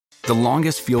The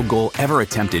longest field goal ever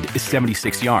attempted is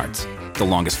 76 yards. The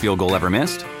longest field goal ever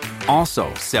missed?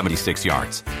 Also 76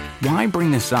 yards. Why bring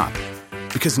this up?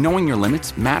 Because knowing your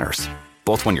limits matters,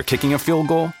 both when you're kicking a field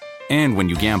goal and when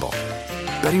you gamble.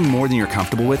 Betting more than you're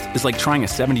comfortable with is like trying a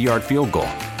 70-yard field goal.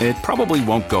 It probably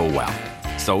won't go well.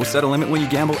 So set a limit when you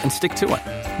gamble and stick to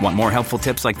it. Want more helpful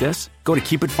tips like this? Go to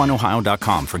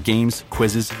keepitfunohio.com for games,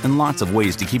 quizzes, and lots of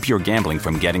ways to keep your gambling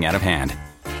from getting out of hand.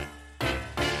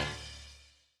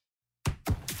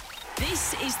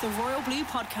 This is the Royal Blue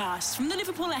Podcast from the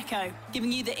Liverpool Echo,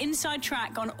 giving you the inside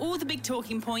track on all the big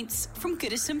talking points from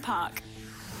Goodison Park.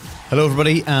 Hello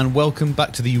everybody and welcome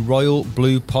back to the Royal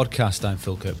Blue Podcast. I'm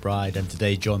Phil Kirkbride and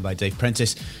today joined by Dave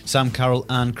Prentice, Sam Carroll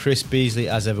and Chris Beasley.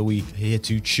 As ever, we're here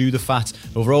to chew the fat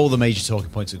over all the major talking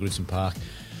points at Goodison Park.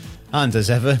 And as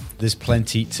ever, there's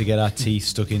plenty to get our teeth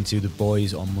stuck into. The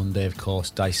boys on Monday, of course,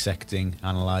 dissecting,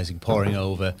 analysing, poring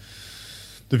over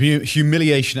the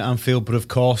humiliation at Anfield. But of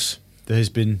course, there has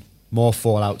been more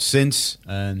fallout since.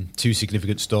 Two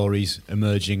significant stories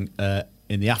emerging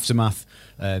in the aftermath.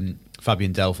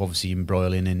 Fabian Delph obviously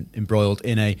embroiled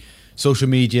in a social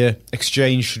media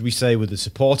exchange, should we say, with a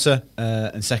supporter.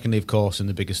 And secondly, of course, in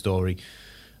the bigger story,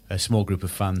 a small group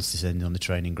of fans descending on the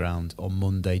training ground on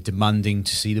Monday, demanding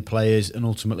to see the players, and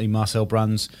ultimately Marcel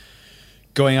Brands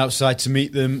going outside to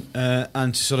meet them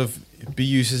and to sort of be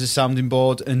used as a sounding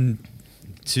board and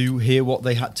to hear what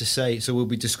they had to say. So we'll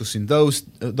be discussing those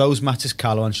matters.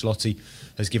 Carlo Ancelotti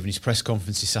has given his press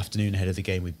conference this afternoon ahead of the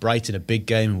game with Brighton, a big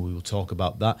game, and we will talk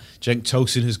about that. Cenk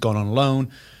Tosun has gone on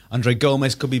loan. Andre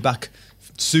Gomez could be back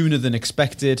sooner than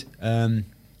expected. And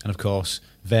of course,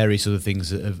 various other things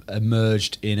that have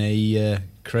emerged in a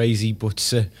crazy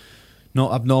but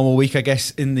not abnormal week, I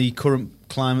guess, in the current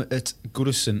climate at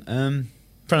Goodison.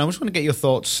 Fran, I just want to get your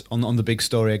thoughts on the big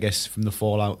story, I guess, from the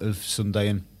fallout of Sunday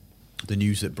and the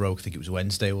news that broke. I think it was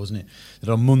Wednesday, wasn't it?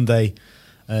 That on Monday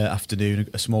afternoon,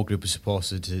 a small group of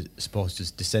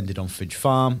supporters descended on Finch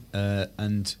Farm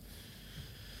and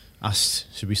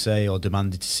asked, should we say, or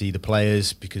demanded to see the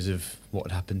players because of what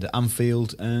had happened at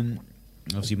Anfield. And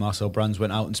obviously Marcel Brands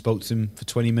went out and spoke to them for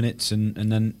 20 minutes and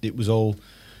then it was all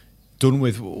done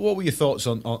with. What were your thoughts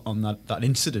on that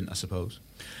incident, I suppose?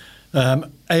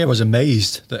 I was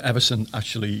amazed that Everton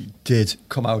actually did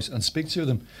come out and speak to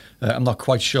them. I'm not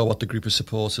quite sure what the group of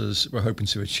supporters were hoping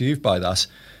to achieve by that.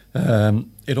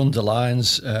 It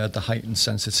underlines the heightened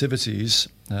sensitivities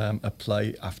at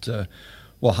play after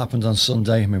what happened on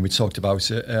Sunday. I mean, we talked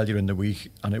about it earlier in the week,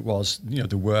 and it was,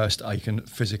 the worst I can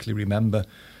physically remember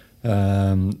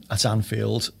at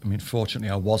Anfield. I mean, fortunately,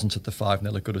 I wasn't at the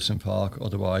 5-0 at Goodison Park.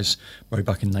 Otherwise, way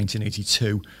back in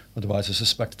 1982. Otherwise, I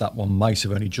suspect that one might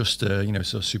have only just,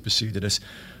 sort of superseded it.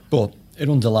 But it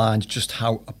underlined just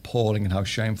how appalling and how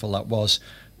shameful that was.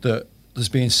 That there's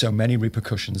been so many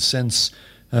repercussions since.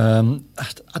 I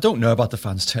don't know about the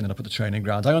fans turning up at the training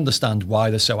ground. I understand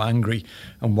why they're so angry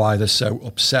and why they're so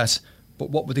upset, but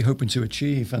what were they hoping to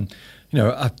achieve? And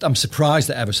I'm surprised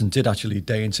that Everton did actually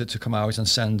deign to come out and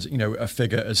send a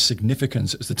figure as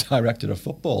significant as the director of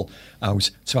football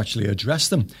out to actually address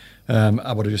them.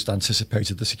 I would have just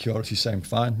anticipated the security saying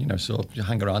fine, so you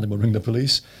hang around and we'll ring the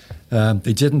police.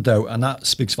 They didn't though, and that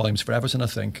speaks volumes for Everton. I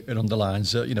think it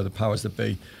underlines the powers that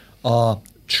be are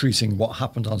treating what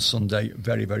happened on Sunday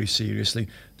very, very seriously.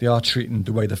 They are treating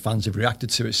the way the fans have reacted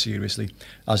to it seriously,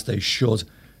 as they should,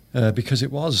 because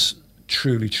it was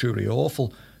truly, truly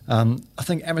awful. I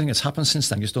think everything that's happened since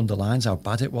then just underlines how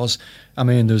bad it was. I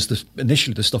mean, there's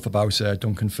initially the stuff about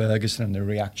Duncan Ferguson and the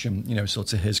reaction,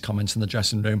 to his comments in the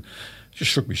dressing room.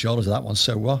 Just shrugged my shoulders at that one.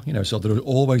 So what? So there are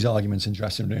always arguments in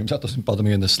dressing rooms. That doesn't bother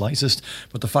me in the slightest.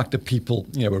 But the fact that people,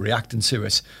 were reacting to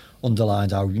it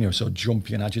underlined how, sort of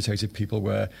jumpy and agitated people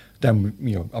were. Then,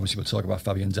 obviously we'll talk about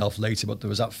Fabian Delph later, but there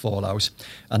was that fallout.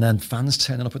 And then fans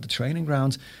turning up at the training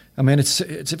ground. I mean, it's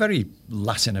a very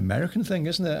Latin American thing,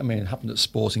 isn't it? I mean, it happened at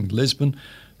Sporting Lisbon.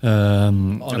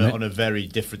 On a very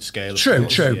different scale. True.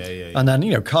 Yeah. And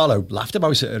then, Carlo laughed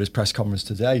about it at his press conference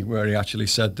today, where he actually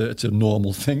said that it's a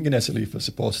normal thing in Italy for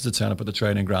supporters to turn up at the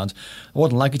training ground. I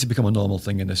wouldn't like it to become a normal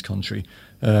thing in this country.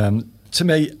 To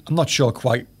me, I'm not sure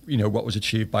quite, what was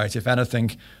achieved by it, if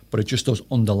anything, but it just does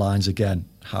underlines again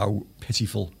how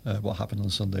pitiful what happened on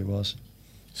Sunday was.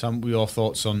 Sam, what were your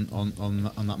thoughts on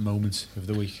that moment of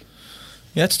the week?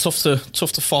 Yeah, it's tough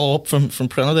to follow up from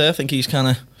Preno there. I think he's kind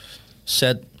of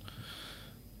said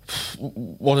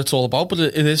what it's all about, but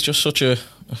it is just such a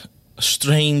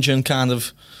strange and kind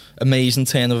of amazing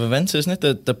turn of events, isn't it?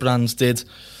 That the Brands did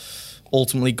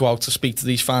ultimately go out to speak to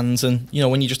these fans, and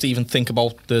when you just even think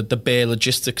about the bare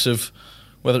logistics of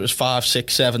whether it was 5,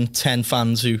 6, 7, 10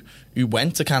 fans who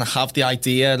went to kind of have the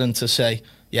idea and to say,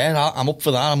 yeah, I'm up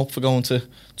for that. I'm up for going to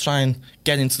try and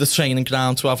get into the training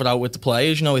ground to have it out with the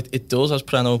players. You know, it does, as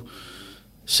Preno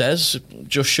says,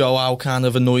 just show how kind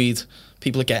of annoyed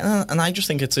people are getting. And I just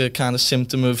think it's a kind of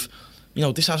symptom of, you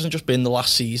know, this hasn't just been the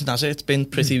last season, has it? It's been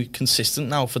pretty consistent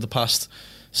now for the past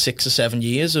 6 or 7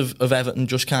 years of Everton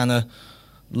just kind of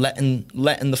letting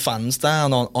the fans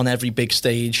down on every big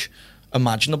stage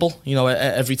imaginable. You know,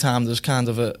 every time there's kind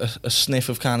of a sniff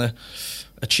of kind of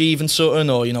achieving something,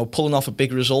 or, you know, pulling off a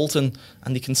big result, and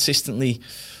they consistently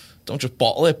don't just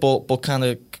bottle it, but kind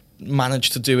of manage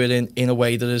to do it in a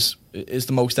way that is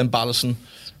the most embarrassing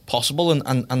possible.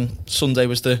 And Sunday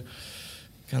was the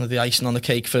kind of the icing on the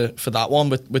cake for that one,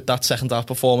 with that second half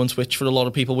performance, which for a lot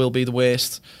of people will be the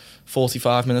worst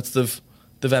 45 minutes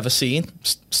they've ever seen.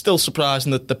 Still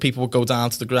surprising that people would go down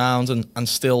to the ground, and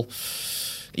still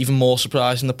even more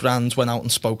surprising that Brands went out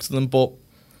and spoke to them. But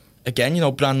again, you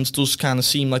know, Brands does kind of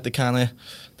seem like the kind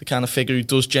of figure who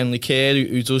does generally care,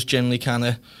 who does generally kind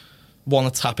of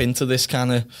want to tap into this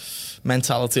kind of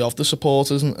mentality of the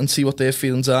supporters and see what their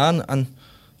feelings are. And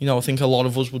you know, I think a lot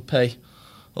of us would pay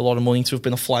a lot of money to have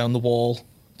been a fly on the wall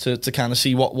to kind of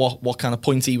see what kind of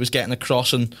point he was getting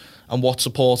across, and what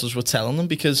supporters were telling them,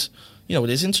 because, you know, it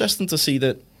is interesting to see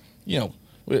that, you know,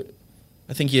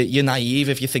 I think you're naive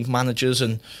if you think managers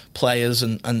and players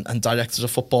and directors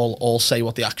of football all say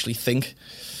what they actually think,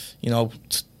 you know,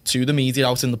 to the media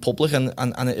out in the public, and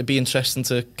it'd be interesting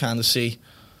to kind of see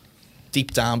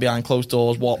deep down behind closed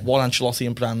doors what Ancelotti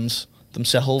and Brands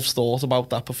themselves thought about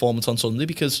that performance on Sunday,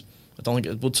 because I don't think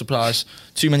it would surprise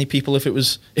too many people if it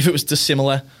was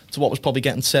dissimilar to what was probably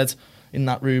getting said in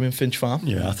that room in Finch Farm.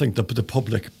 Yeah, I think the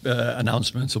public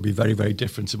announcements will be very, very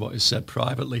different to what is said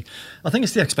privately. I think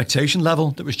it's the expectation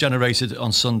level that was generated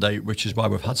on Sunday, which is why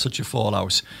we've had such a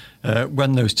fallout.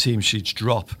 When those team sheets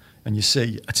drop and you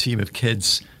see a team of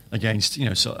kids against, you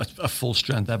know, so a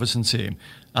full-strength Everton team,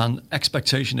 and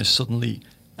expectation is suddenly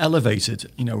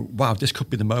elevated. You know, wow, this could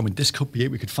be the moment. This could be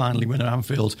it. We could finally win at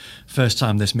Anfield, first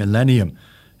time this millennium.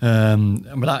 And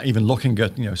without even looking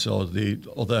at, you know, so the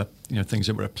other, you know, things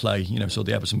that were at play, you know, so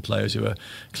the Everton players who were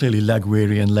clearly leg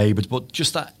weary and laboured, but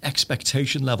just that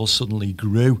expectation level suddenly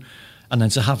grew, and then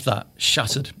to have that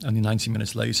shattered only 90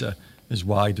 minutes later is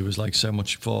why there was like so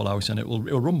much fallout, and it'll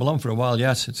rumble on for a while.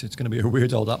 Yes, it's going to be a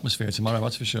weird old atmosphere tomorrow,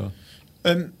 that's for sure.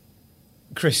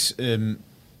 Chris, you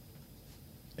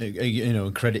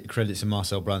know, credit to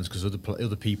Marcel Brands, because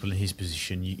other people in his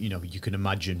position, you know, you can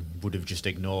imagine would have just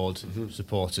ignored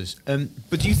supporters.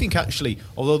 But do you think actually,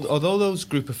 although those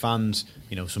group of fans,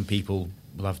 you know, some people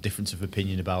will have difference of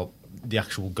opinion about the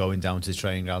actual going down to the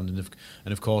training ground,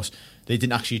 and of course they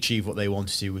didn't actually achieve what they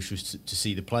wanted to, which was to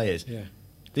see the players. Yeah.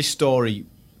 This story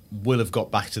will have got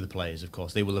back to the players. Of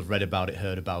course, they will have read about it,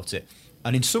 heard about it,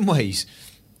 and in some ways,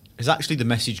 has actually the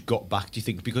message got back, do you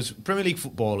think? Because Premier League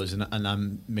footballers, and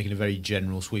I'm making a very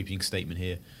general sweeping statement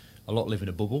here, a lot live in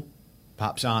a bubble,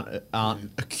 perhaps aren't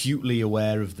acutely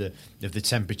aware of the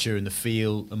temperature and the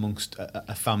feel amongst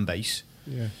a fan base.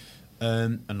 Yeah.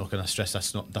 And look, and I stress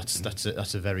that's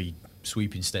a very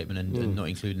sweeping statement, and not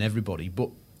including everybody. But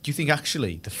do you think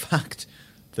actually the fact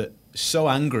that so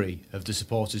angry have the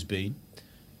supporters been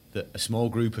that a small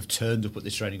group have turned up at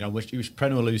the training ground, which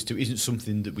Preno alludes to, isn't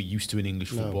something that we're used to in English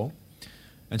football?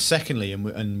 And secondly,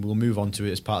 and we'll move on to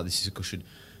it as part of this discussion,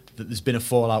 that there's been a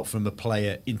fallout from a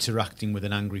player interacting with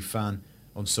an angry fan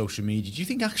on social media. Do you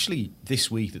think actually this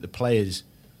week that the players,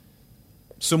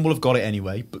 some will have got it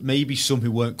anyway, but maybe some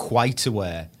who weren't quite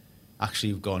aware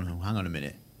actually have gone, oh, hang on a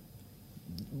minute,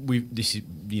 this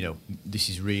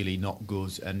is really not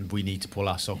good, and we need to pull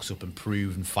our socks up and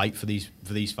prove and fight for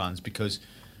these fans, because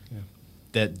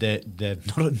they're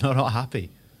not happy.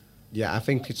 Yeah, I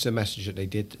think it's a message that they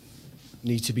did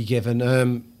need to be given.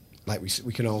 Like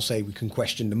we can all say, we can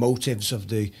question the motives of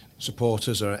the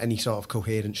supporters or any sort of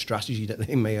coherent strategy that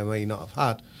they may or may not have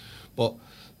had. But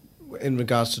in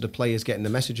regards to the players getting the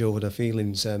message over their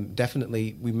feelings,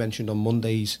 definitely we mentioned on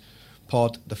Monday's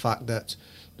pod the fact that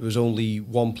there was only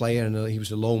one player, and he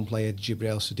was a lone player,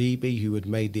 Jibril Sidibe, who had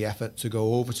made the effort to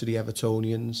go over to the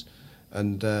Evertonians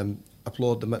and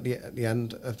applaud them at the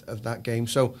end of that game.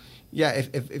 So, yeah,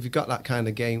 if you've got that kind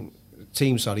of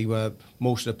team, where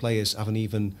most of the players haven't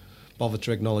even bothered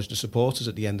to acknowledge the supporters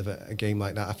at the end of a game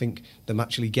like that, I think them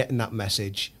actually getting that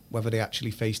message, whether they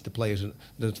actually face the players and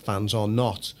the fans or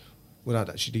not, would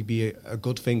actually be a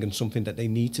good thing and something that they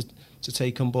need to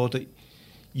take on board. That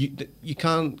you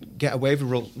can't get away with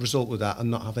a result with that and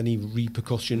not have any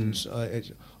repercussions. I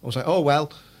was like, oh,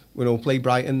 well, we'll play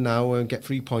Brighton now and get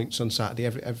 3 points on Saturday.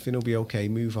 Everything will be okay.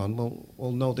 Move on.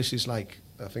 Well, no. This is like,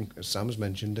 I think, as Sam's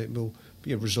mentioned, it will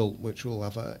be a result which will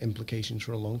have implications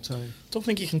for a long time. Don't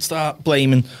think you can start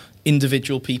blaming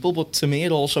individual people, but to me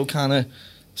it also kind of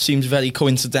seems very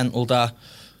coincidental that,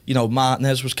 you know,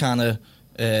 Martinez was kind of,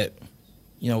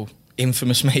 you know,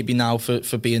 infamous maybe now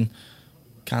for being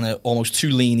kind of almost too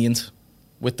lenient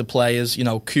with the players. You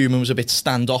know, Koeman was a bit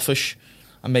standoffish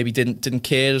and maybe didn't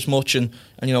care as much, and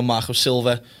you know, Marco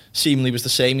Silva seemingly was the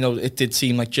same. You know, it did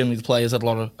seem like generally the players had a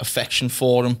lot of affection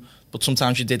for him, but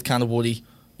sometimes you did kind of worry,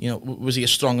 you know, was he a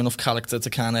strong enough character to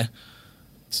kind of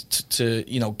to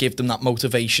you know, give them that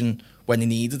motivation when he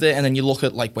needed it. And then you look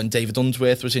at like when David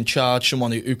Unsworth was in charge,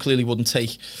 someone who clearly wouldn't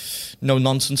take no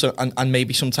nonsense and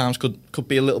maybe sometimes could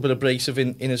be a little bit abrasive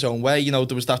in his own way. You know,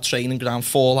 there was that training ground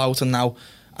fallout, and now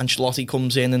Ancelotti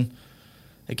comes in, and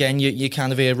again you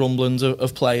kind of hear rumblings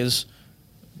of players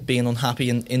being unhappy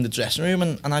in the dressing room,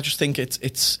 and I just think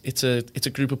it's a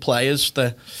group of players,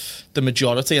 the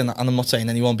majority, and I'm not saying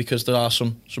anyone, because there are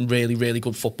some really, really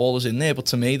good footballers in there, but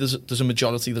to me there's a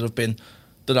majority that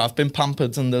have been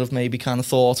pampered and that have maybe kind of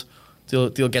thought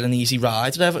they'll get an easy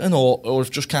ride at Everton, or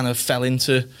have just kind of fell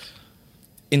into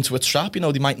a trap. You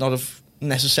know, they might not have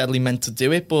necessarily meant to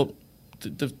do it, but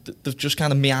they've just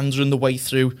kind of meandering the way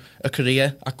through a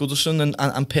career at Goodison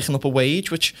and picking up a wage,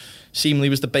 which seemingly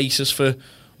was the basis for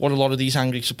what a lot of these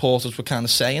angry supporters were kind of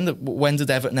saying, that when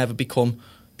did Everton ever become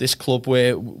this club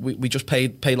where we just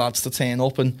pay lads to turn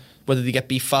up, and whether they get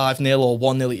beat 5-0 or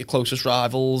 1-0 at your closest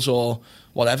rivals or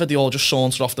whatever, they all just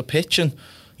saunter off the pitch. And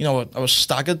you know, I was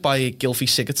staggered by Gylfi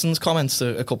Sigurdsson's comments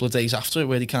a couple of days after it,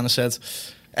 where he kind of said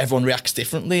everyone reacts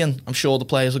differently, and I'm sure the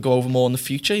players will go over more in the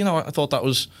future. You know, I thought that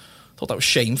was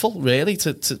shameful, really,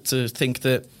 to think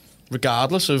that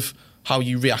regardless of how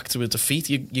you react to a defeat,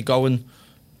 you go and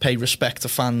pay respect to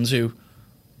fans who've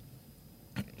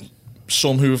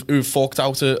forked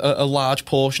out a large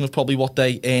portion of probably what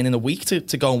they earn in a week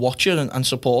to go and watch it and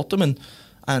support them,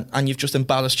 and you've just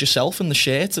embarrassed yourself in the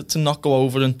shirt to not go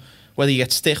over, and whether you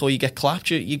get stick or you get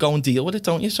clapped, you go and deal with it,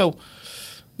 don't you? So,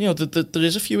 you know, there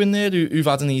is a few in there who've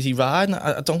had an easy ride, and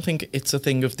I don't think it's a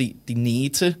thing of the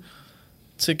need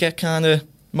to get kind of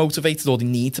motivated, or they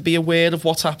need to be aware of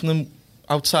what's happening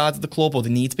outside of the club, or they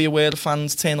need to be aware of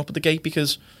fans turn up at the gate,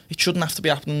 because it shouldn't have to be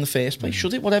happening in the first place,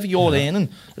 should it? Whatever you're earning,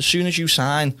 as soon as you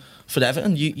sign for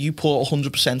Everton, you put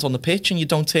 100% on the pitch, and you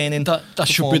don't turn in. That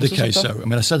should be the case, though. I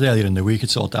mean, I said earlier in the week,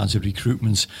 it's all down to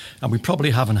recruitment, and we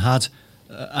probably haven't had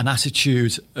an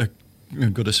attitude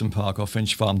in Goodison Park or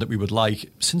Finch Farm that we would like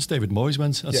since David Moyes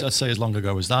went. I'd say as long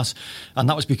ago as that. And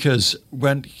that was because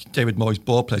when David Moyes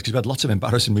bought players, because we had lots of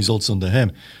embarrassing results under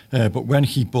him, but when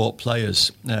he bought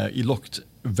players, he looked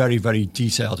very, very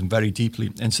detailed and very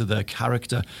deeply into their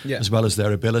character as well as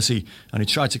their ability. And he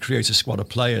tried to create a squad of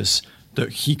players that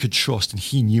he could trust, and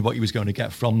he knew what he was going to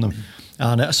get from them.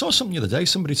 And I saw something the other day,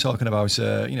 somebody talking about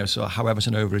so how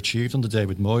Everton overachieved under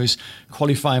David Moyes,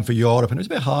 qualifying for Europe, and it was a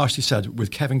bit harsh, he said, with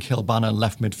Kevin Kilbannon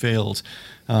left midfield,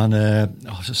 and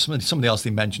somebody else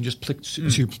they mentioned just picked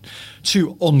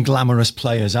two unglamorous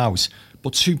players out,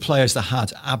 but two players that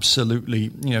had absolutely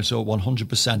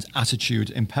 100%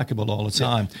 attitude, impeccable all the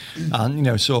time,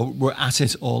 and so we're at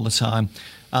it all the time.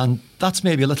 And that's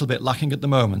maybe a little bit lacking at the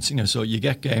moment. So you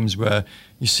get games where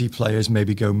you see players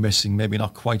maybe go missing, maybe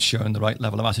not quite showing the right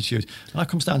level of attitude. And that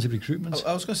comes down to recruitment.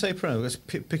 I was going to say, Preno, let's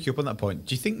pick you up on that point.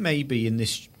 Do you think maybe in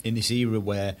this era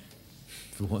where,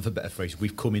 for want of a better phrase,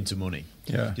 we've come into money,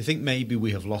 do you think maybe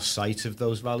we have lost sight of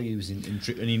those values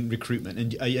in recruitment?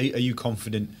 And are you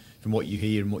confident from what you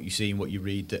hear and what you see and what you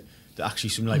read that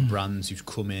actually something like Brands, who's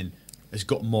come in, has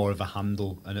got more of a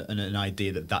handle and an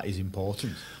idea that is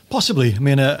important? Possibly. I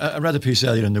mean, I read a piece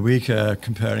earlier in the week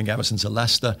comparing Everton to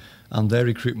Leicester and their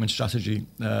recruitment strategy.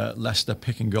 Leicester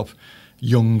picking up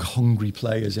young, hungry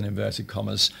players in inverted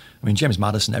commas. I mean, James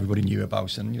Maddison, everybody knew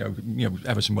about, and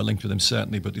Everton were linked with him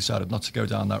certainly, but decided not to go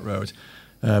down that road.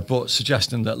 But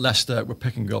suggesting that Leicester were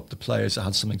picking up the players that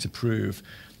had something to prove,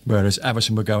 whereas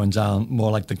Everton were going down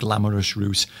more like the glamorous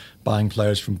route, buying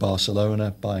players from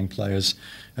Barcelona, buying players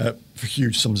for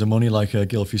huge sums of money like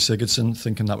Gylfi Sigurdsson,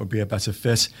 thinking that would be a better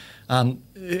fit. And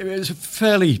it was a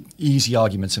fairly easy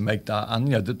argument to make that.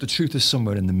 And the truth is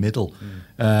somewhere in the middle.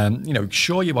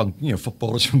 Sure, you want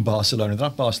footballers from Barcelona. They're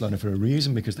not Barcelona for a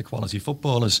reason, because they're quality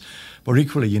footballers. But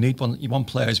equally, you want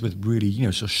players with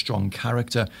really so strong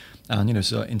character and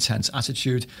so intense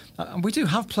attitude. And we do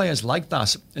have players like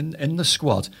that in the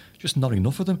squad. just not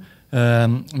enough of them.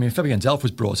 Fabian Delph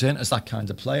was brought in as that kind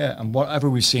of player, and whatever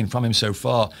we've seen from him so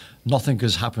far, nothing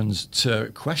has happened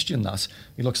to question that.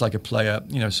 He looks like a player,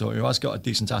 so who has got a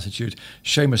decent attitude.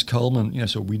 Seamus Coleman,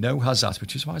 so we know has that,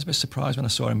 which is why I was a bit surprised when I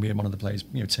saw him being one of the players,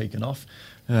 taken off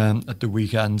at the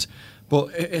weekend. But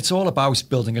it's all about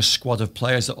building a squad of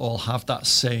players that all have that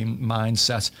same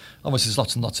mindset. Obviously, there's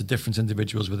lots and lots of different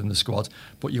individuals within the squad,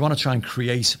 but you want to try and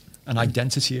create an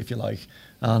identity, if you like.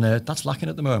 And that's lacking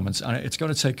at the moment. And it's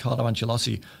going to take Carlo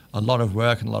Ancelotti a lot of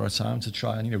work and a lot of time to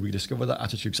try and rediscover that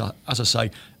attitude. So, as I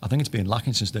say, I think it's been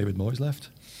lacking since David Moyes left.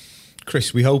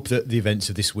 Chris, we hope that the events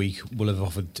of this week will have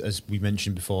offered, as we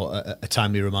mentioned before, a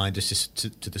timely reminder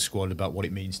to the squad about what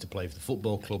it means to play for the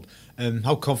football club.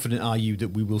 How confident are you that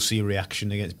we will see a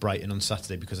reaction against Brighton on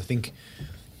Saturday? Because I think,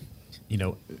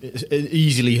 it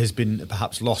easily has been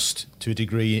perhaps lost to a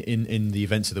degree in the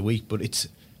events of the week, but it's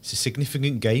a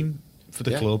significant game for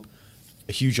the club,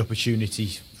 a huge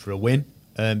opportunity for a win,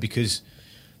 because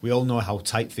we all know how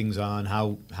tight things are and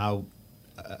how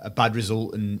a bad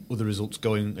result and other results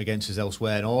going against us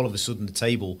elsewhere, and all of a sudden the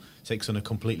table takes on a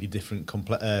completely different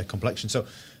complexion. So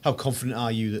how confident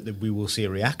are you that we will see a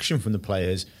reaction from the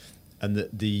players, and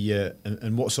that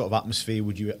and what sort of atmosphere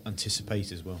would you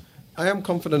anticipate as well? I am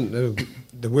confident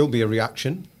there will be a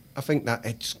reaction. I think,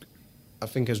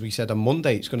 as we said on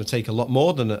Monday, it's going to take a lot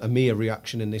more than a mere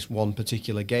reaction in this one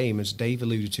particular game. As Dave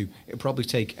alluded to, it'll probably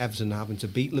take Everton having to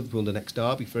beat Liverpool in the next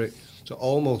derby for it to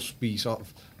almost be sort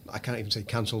of, I can't even say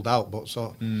cancelled out, but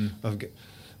sort of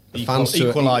the fans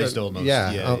equalised almost.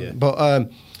 Yeah. But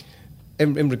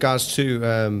in regards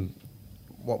to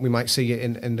what we might see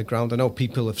in the ground, I know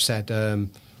people have said,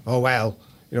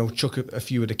 chuck a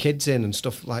few of the kids in and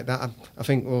stuff like that. I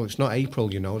think, well, it's not April,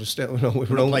 there's still,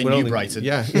 we're only Brighton.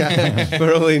 Yeah,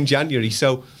 we're only in January.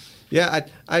 So,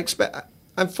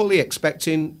 I'm fully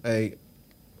expecting a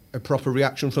proper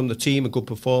reaction from the team, a good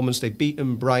performance. They've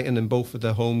beaten Brighton in both of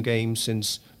their home games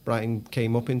since Brighton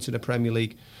came up into the Premier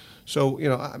League. So,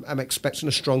 I'm expecting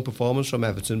a strong performance from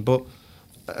Everton, but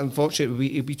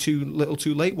unfortunately it'd be too little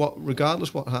too late.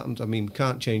 Regardless what happens, we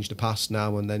can't change the past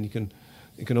now, and then you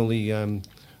can only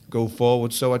go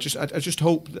forward. So I just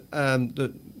hope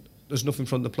that there's nothing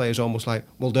from the players almost like,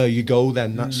 well, there you go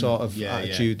then, that sort of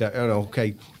attitude that,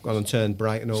 okay, go on and turn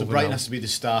Brighton over. So Brighton now has to be the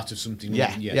start of something.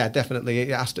 Yeah, definitely. It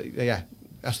has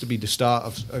to be the start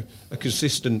of a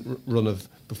consistent run of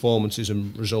performances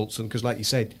and results. And because, like you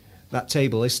said, that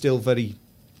table is still very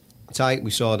tight.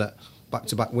 We saw that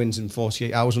back-to-back wins in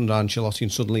 48 hours under Ancelotti,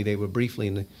 and suddenly they were briefly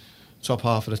in the top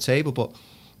half of the table. But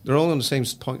they're all on the same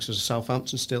points as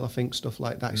Southampton still, I think, stuff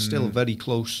like that. It's still a very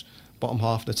close bottom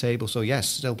half of the table. So, yes,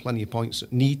 still plenty of points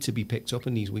that need to be picked up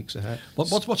in these weeks ahead.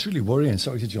 What's really worrying,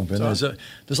 sorry to jump in, is that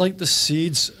there's like the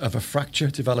seeds of a fracture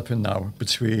developing now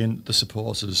between the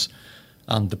supporters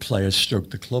and the players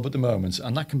stroke the club at the moment.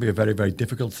 And that can be a very, very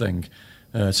difficult thing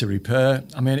to repair.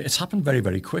 It's happened very,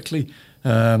 very quickly.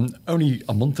 Only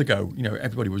a month ago,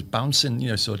 everybody was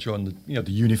bouncing, so during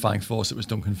the unifying force that was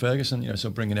Duncan Ferguson, so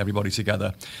bringing everybody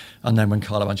together. And then when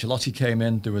Carlo Ancelotti came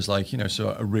in, there was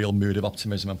so a real mood of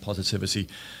optimism and positivity.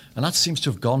 And that seems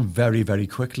to have gone very, very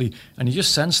quickly. And you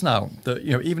just sense now that,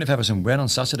 even if Everton win on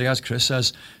Saturday, as Chris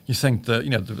says, you think that,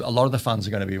 a lot of the fans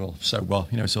are going to be,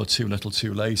 so too little,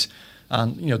 too late.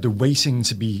 And they're waiting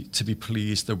to be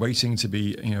pleased. They're waiting to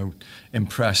be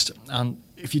impressed. And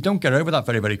if you don't get over that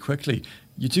very, very quickly,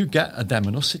 you do get a them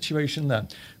and us situation there,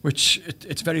 which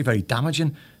it's very, very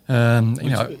damaging.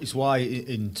 It's why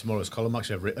in tomorrow's column,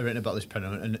 actually, I've written about this,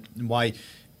 and why,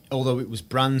 although it was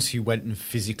Brands who went and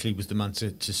physically was the man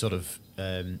to sort of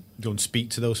go and speak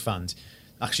to those fans,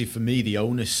 actually for me the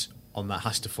onus on that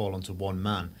has to fall onto one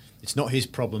man. It's not his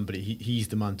problem, but he's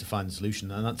the man to find the solution,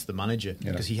 and that's the manager,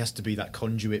 because he has to be that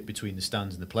conduit between the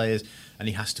stands and the players, and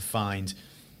he has to find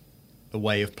a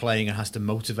way of playing and has to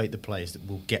motivate the players that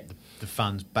will get the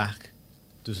fans back,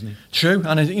 doesn't he? True,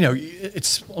 and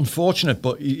it's unfortunate,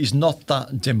 but he's not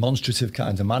that demonstrative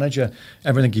kind of manager.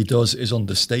 Everything he does is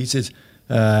understated.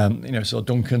 So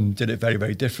Duncan did it very,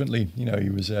 very differently. He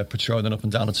was patrolling up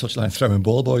and down the touchline, throwing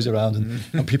ball boys around,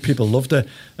 and people loved it.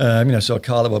 So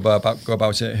Carlo will go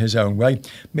about it his own way.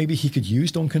 Maybe he could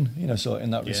use Duncan, so in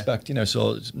that respect,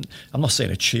 so I'm not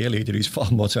saying a cheerleader who's far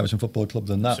more to Everton Football Club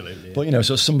than that. Absolutely, but,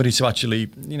 so somebody to actually,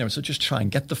 so just try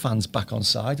and get the fans back on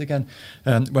side again,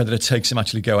 whether it takes him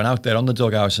actually going out there on the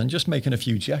dugout and just making a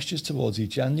few gestures towards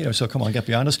each end, so come on, get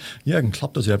behind us. Jurgen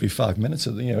Klopp does it every 5 minutes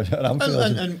at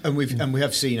Anfield. And we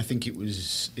have seen, I think it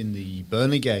was in the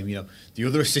Burnley game, the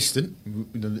other assistant,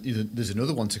 there's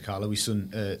another one to Carlo, his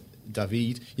son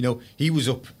David, he was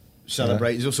up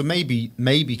celebrating. So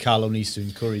maybe Carlo needs to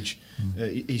encourage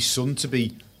his son to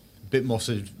be bit more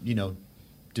sort of,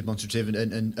 demonstrative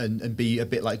and be a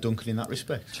bit like Duncan in that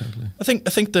respect. Totally. I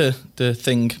think the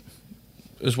thing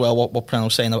as well, what Brennan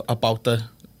was saying about the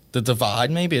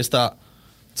divide maybe is that,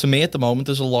 to me at the moment,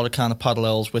 there's a lot of kind of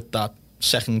parallels with that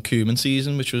second Koeman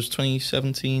season, which was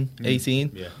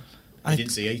 2017-18. Yeah. I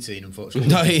didn't see 18, unfortunately.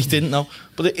 No, he didn't, no.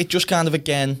 But it just kind of,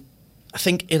 again, I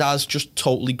think it has just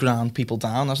totally ground people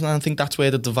down, hasn't it? I think that's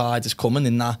where the divide is coming,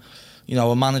 in that,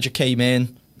 a manager came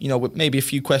in, with maybe a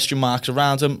few question marks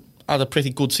around him, had a pretty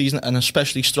good season, and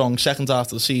especially strong second half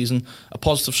of the season, a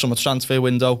positive summer transfer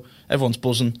window, everyone's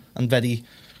buzzing, and very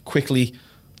quickly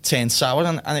turned sour,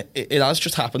 and it has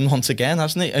just happened once again,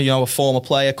 hasn't it? A former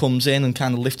player comes in and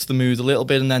kind of lifts the mood a little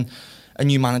bit, and then a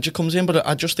new manager comes in. But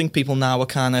I just think people now are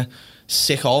kind of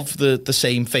sick of the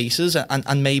same faces,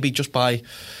 and maybe just by,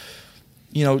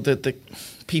 the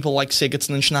people like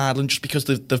Sigurdsson and Schneiderlin, just because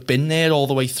they've been there all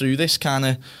the way through this kind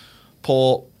of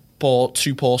poor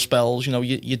spells,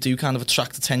 you do kind of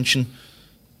attract attention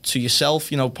to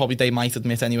yourself. Probably they might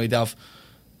admit anyway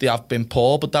they have been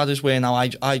poor, but that is where now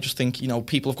I just think,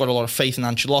 people have got a lot of faith in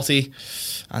Ancelotti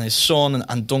and his son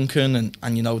and Duncan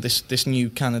and this new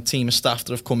kind of team of staff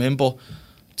that have come in. But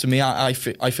to me, I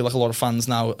feel like a lot of fans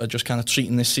now are just kind of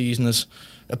treating this season as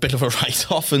a bit of a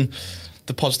write-off, and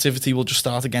the positivity will just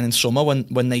start again in summer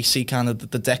when they see kind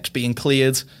of the decks being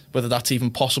cleared, whether that's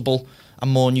even possible, and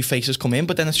more new faces come in.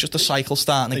 But then it's just a cycle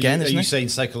starting again, isn't it? Are you saying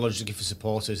psychologically for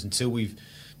supporters, until we've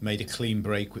made a clean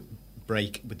break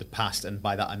with the past, and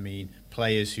by that I mean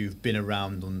players who've been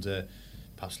around under,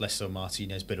 perhaps less so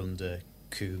Martinez, but under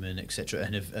Koeman, etc.,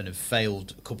 and have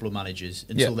failed a couple of managers,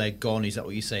 until they're gone? Is that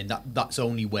what you're saying? That's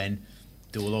only when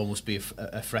there will almost be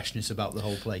a freshness about the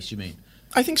whole place, you mean?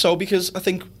 I think so, because I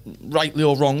think, rightly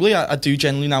or wrongly, I do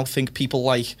generally now think people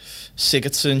like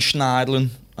Sigurdsson, Schneiderlin,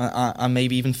 and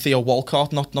maybe even Theo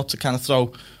Walcott, not to kind of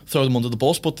throw them under the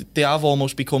bus, but they have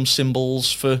almost become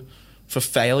symbols for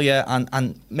failure,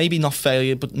 and maybe not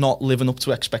failure, but not living up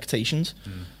to expectations.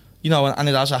 And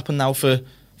it has happened now for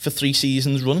 3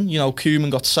 seasons running. Koeman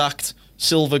got sacked,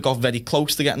 Silva got very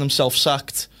close to getting himself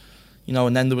sacked,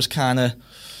 and then there was kind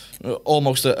of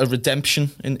almost a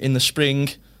redemption in the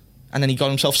spring, and then he got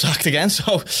himself sacked again.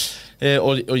 So,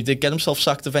 or he did get himself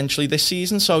sacked eventually this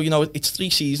season. So, it's 3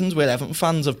 seasons where Everton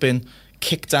fans have been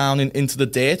kicked down into the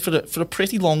dirt for a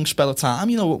pretty long spell of time.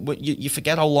 You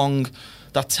forget how long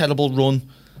that terrible run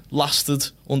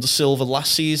lasted under Silva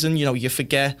last season. You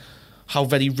forget how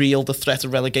very real the threat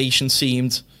of relegation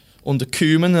seemed under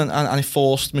Koeman, and it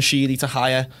forced Mashiri to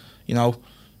hire, an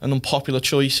unpopular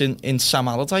choice in Sam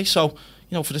Allardyce. So,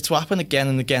 for it to happen again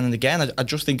and again and again, I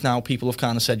just think now people have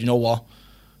kind of said, you know what,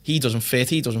 he doesn't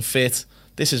fit,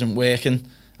 this isn't working,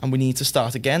 and we need to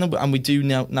start again. And we do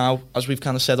now, as we've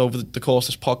kind of said over the course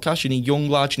of this podcast, you need young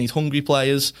lads, you need hungry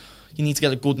players, you need to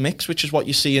get a good mix, which is what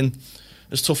you're seeing,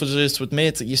 as tough as it is to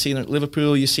admit, that you're seeing at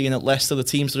Liverpool, you're seeing at Leicester, the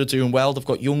teams that are doing well, they've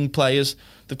got young players,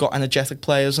 they've got energetic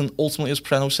players, and ultimately, as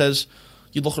Preno says,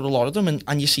 you look at a lot of them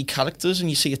and you see characters, and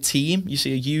you see a team, you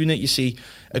see a unit, you see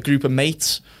a group of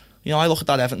mates. I look at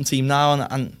that Everton team now,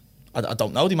 and I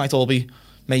don't know, they might all be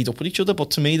made up with each other, but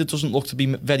to me there doesn't look to be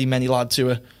very many lads who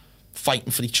are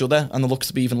fighting for each other, and there looks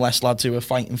to be even less lads who are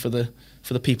fighting for the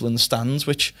people in the stands,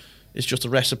 which is just a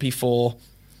recipe for,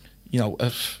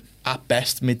 at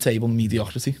best, mid-table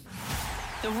mediocrity.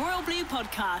 The Royal Blue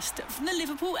Podcast from the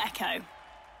Liverpool Echo.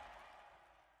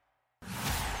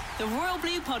 The Royal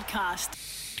Blue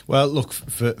Podcast. Well, look,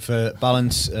 for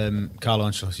balance, Carlo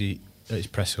Ancelotti at his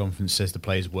press conference says the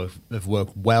players have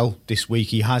worked well this week.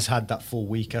 He has had that full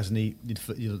week, hasn't he?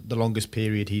 The longest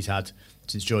period he's had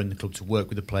since joining the club to work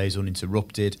with the players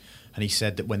uninterrupted. And he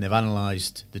said that when they've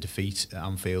analysed the defeat at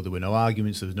Anfield, there were no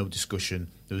arguments, there was no discussion,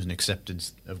 there was an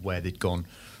acceptance of where they'd gone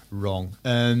wrong.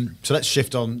 So let's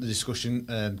shift on the discussion,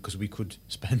 because we could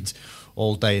spend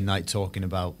all day and night talking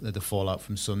about the fallout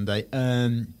from Sunday.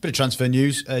 Bit of transfer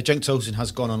news. Cenk Tosun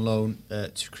has gone on loan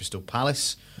to Crystal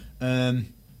Palace.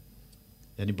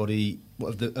 Anybody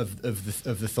of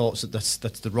the thoughts that that's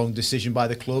the wrong decision by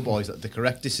the club, or is that the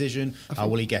correct decision? How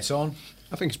will he get on?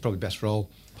 I think it's probably best for all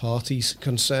parties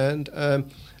concerned.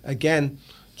 Again,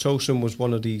 Tosun was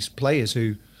one of these players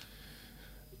who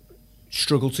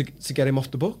struggled to get him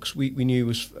off the books. We knew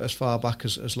as far back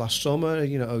as last summer,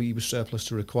 he was surplus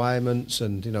to requirements,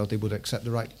 and they would accept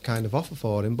the right kind of offer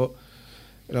for him. But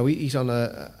he's on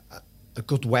a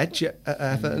good wedge at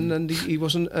Everton, and he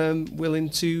wasn't willing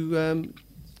to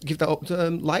give that up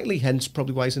lightly, hence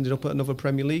probably why he's ended up at another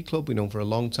Premier League club. We know him for a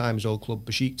long time, his old club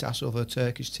Besiktas, other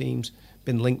Turkish teams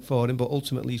been linked for him, but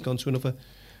ultimately he's gone to another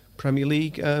Premier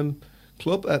League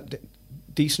club.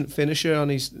 Decent finisher on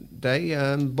his day,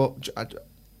 but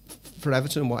for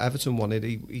Everton, what Everton wanted,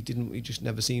 he didn't. He just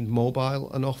never seemed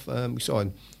mobile enough. We saw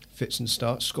in fits and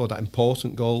starts, scored that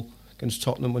important goal against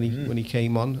Tottenham when he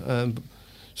came on.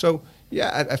 So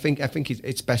yeah, I think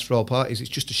it's best for all parties. It's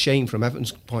just a shame from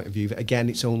Everton's point of view that again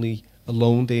it's only a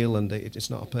loan deal and it's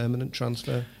not a permanent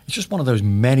transfer. It's just one of those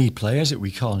many players that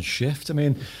we can't shift. I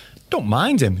mean, don't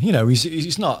mind him. You know,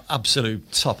 he's not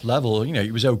absolute top level. You know,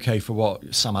 he was okay for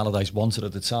what Sam Allardyce wanted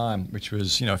at the time, which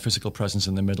was, you know, a physical presence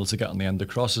in the middle to get on the end of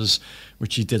crosses,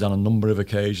 which he did on a number of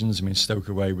occasions. I mean, Stoke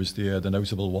away was the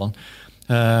notable one.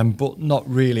 But not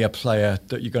really a player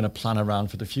that you're going to plan around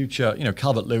for the future. You know,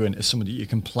 Calvert-Lewin is somebody you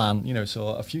can plan, you know, so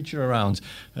a future around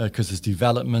because there's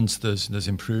development, there's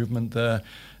improvement there,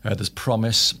 there's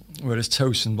promise. Whereas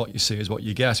Tosun, what you see is what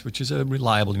you get, which is a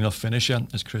reliable enough finisher,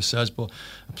 as Chris says, but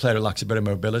a player who lacks a bit of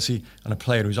mobility and a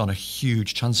player who's on a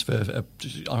huge transfer,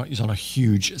 he's on a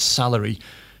huge salary.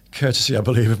 Courtesy, I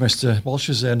believe, of Mr.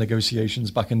 Walsh's negotiations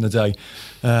back in the day.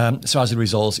 So as a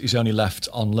result, he's only left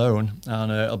on loan, and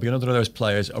it'll be another of those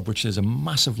players of which there's a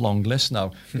massive long list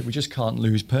now that we just can't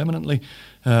lose permanently.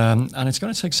 And it's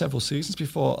going to take several seasons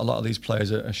before a lot of these players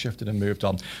are shifted and moved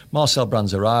on. Marcel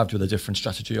Brand's arrived with a different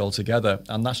strategy altogether,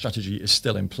 and that strategy is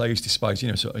still in place despite, you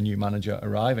know, sort of a new manager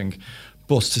arriving.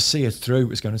 But to see it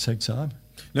through is going to take time.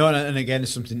 No, and again,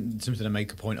 it's something to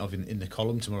make a point of in the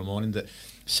column tomorrow morning that.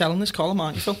 Selling this column,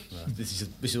 aren't you, Phil? Well, this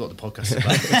is what the podcast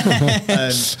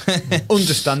is about.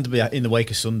 Understandably, in the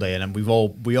wake of Sunday, and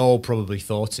we all probably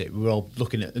thought it. We were all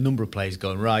looking at a number of players,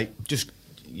 going right, just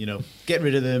get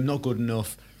rid of them, not good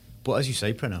enough. But as you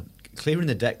say, Preno, clearing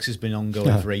the decks has been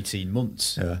ongoing for 18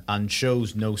 months and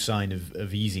shows no sign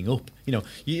of easing up. You know,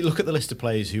 you look at the list of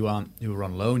players who are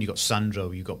on loan. You've got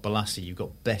Sandro, you've got Balassi, you've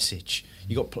got Besic.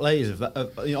 You've got players of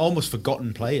almost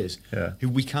forgotten players who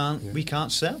we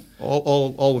can't sell.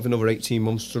 All with another 18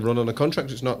 months to run on a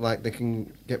contract. It's not like they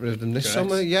can get rid of them this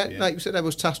summer. Yeah, like you said, I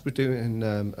was tasked with doing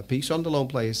a piece on the loan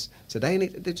players today,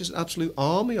 and they're just an absolute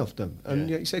army of them. And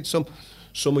you said some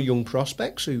are young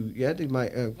prospects who they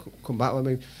might come back. I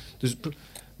mean, there's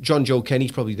Joe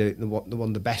Kenny's probably the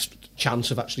one the best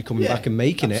chance of actually coming back and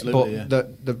making it. But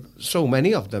the so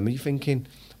many of them, you're thinking,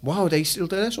 wow, are they still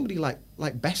there? Somebody like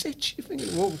Besic, you're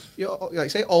thinking, well, like I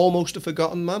say, almost a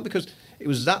forgotten man, because it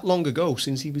was that long ago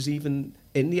since he was even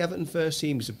in the Everton first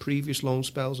team. His previous loan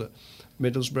spells at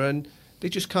Middlesbrough, and they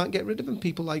just can't get rid of him.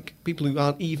 People who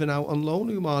aren't even out on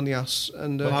loan, Umar-Niasse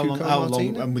and how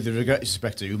long, and with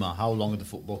respect to Umar, how long have the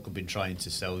football club been trying to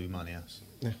sell Umar-Niasse?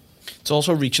 Yeah. It's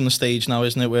also reaching the stage now,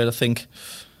 isn't it, where I think,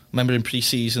 remember in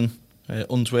pre-season,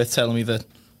 Unsworth telling me that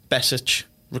Besic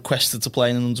requested to play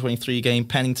in an under-23 game,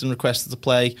 Pennington requested to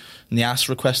play, Niasse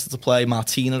requested to play,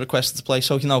 Martina requested to play.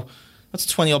 So, that's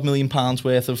 £20 million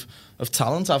worth of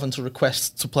talent having to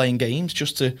request to play in games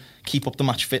just to keep up the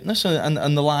match fitness, and they're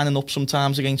lining up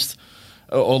sometimes against,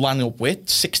 or lining up with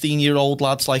 16-year-old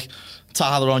lads like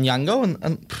Tyler Onyango,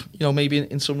 and maybe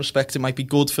in some respects it might be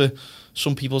good for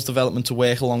some people's development to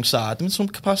work alongside them in some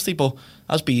capacity, but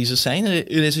as Bees is saying, it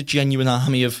is a genuine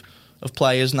army of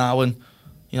players now, and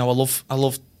I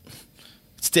love.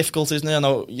 It's difficult, isn't it? I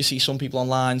know you see some people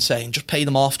online saying just pay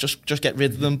them off, just get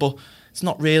rid of them, but it's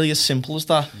not really as simple as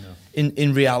that. No.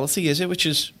 In reality, is it? Which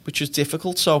is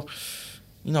difficult. So,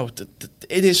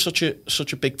 it is such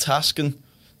a big task, and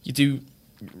you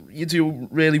do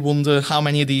really wonder how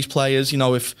many of these players,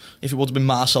 if it would have been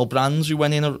Marcel Brands who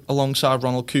went in alongside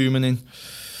Ronald Koeman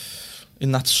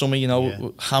in that summer,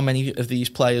 how many of these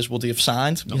players would he have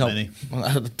signed? Not many.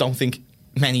 I don't think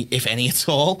many, if any at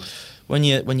all. When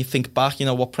you think back,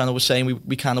 what Preno was saying,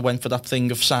 we kind of went for that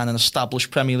thing of signing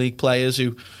established Premier League players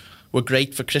who were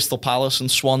great for Crystal Palace and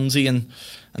Swansea and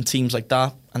teams like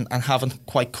that, and haven't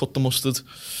quite cut the mustard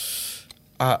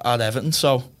at Everton.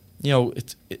 So,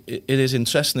 it is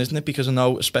interesting, isn't it? Because I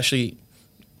know, especially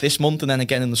this month and then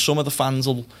again in the summer, the fans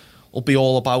will be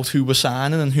all about who we're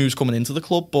signing and who's coming into the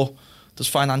club, but there's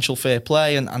financial fair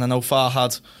play, and I know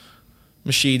Farhad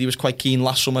Mashidi was quite keen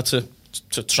last summer to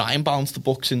try and balance the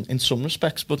books in some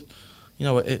respects, but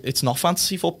it's not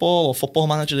fantasy football or Football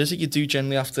Manager, is it? You do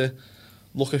generally have to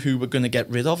look at who we're going to get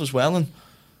rid of as well. And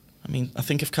I mean, I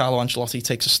think if Carlo Ancelotti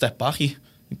takes a step back, he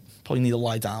probably need to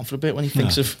lie down for a bit when he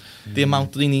thinks of the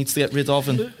amount that he needs to get rid of.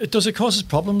 And it causes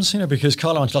problems, because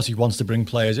Carlo Ancelotti wants to bring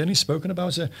players in. He's spoken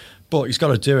about it, but he's got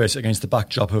to do it against the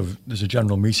backdrop of there's a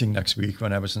general meeting next week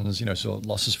when Everton's, so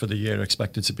losses for the year are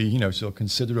expected to be, so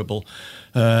considerable.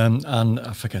 And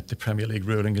I forget the Premier League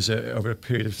ruling is over a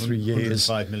period of 3 years.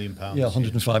 £105 million. Yeah,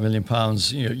 £105 million.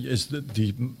 Is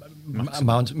the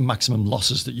maximum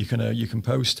losses that you can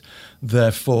post.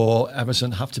 Therefore,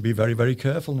 Everton have to be very, very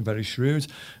careful and very shrewd.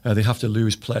 They have to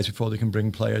lose players before they can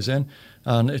bring players in,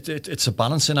 and it's a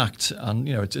balancing act. And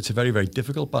it's a very, very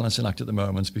difficult balancing act at the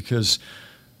moment because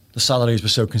the salaries were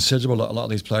so considerable that a lot of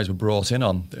these players were brought in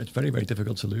on. It's very, very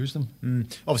difficult to lose them.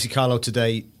 Obviously, Carlo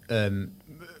today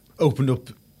opened up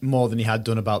more than he had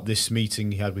done about this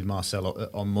meeting he had with Marcel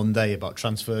on Monday about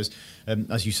transfers.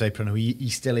 As you say, Preno, he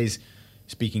still is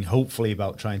speaking hopefully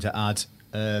about trying to add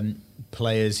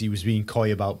players. He was being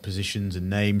coy about positions and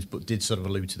names, but did sort of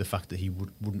allude to the fact that he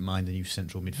wouldn't mind a new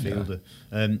central midfielder.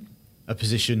 Yeah. A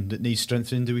position that needs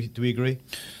strengthening, do we agree?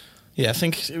 Yeah, I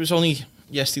think it was only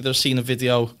yesterday that I seen a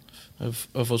video of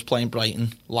us playing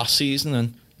Brighton last season,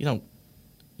 and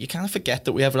you kind of forget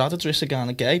that we ever had Idrissa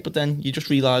Gana Gueye, but then you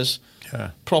just realise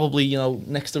probably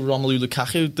next to Romelu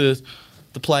Lukaku,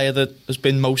 the player that has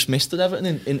been most missed at Everton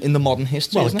in the modern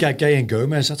history. Well, Gueye and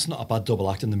Gomez, that's not a bad double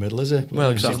act in the middle, is it?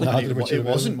 Well, exactly. It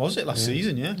wasn't, was it, last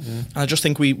season? Yeah. And I just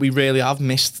think we really have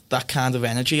missed that kind of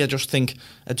energy. I just think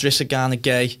Idrissa Gana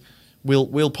Gueye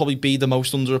will probably be the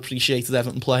most underappreciated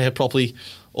Everton player, probably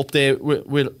up there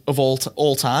with of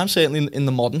all time, certainly in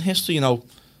the modern history.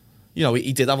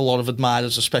 He did have a lot of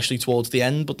admirers, especially towards the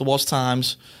end, but there was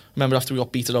times, remember after we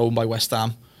got beat at home by West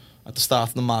Ham at the start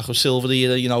of the Marco Silva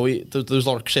era, there was a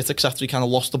lot of critics after he kind of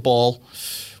lost the ball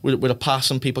with a pass,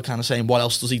 and people kind of saying, what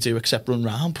else does he do except run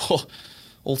round? But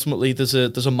ultimately there's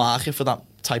a market for that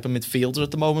type of midfielder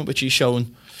at the moment, which he's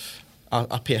shown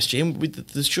at PSG, and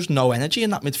there's just no energy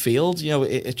in that midfield.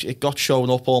 It got shown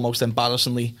up almost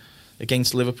embarrassingly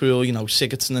against Liverpool.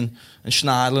 Sigurdsson and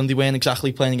Schneiderlin, they weren't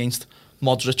exactly playing against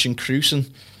Modric and Kroos,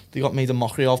 and they got made a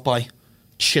mockery of by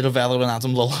Chirivella and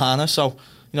Adam Lallana. So,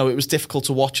 it was difficult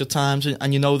to watch at times, and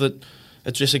that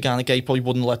Idrissa Gana Gueye probably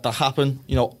wouldn't let that happen.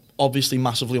 Obviously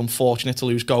massively unfortunate to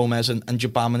lose Gomez and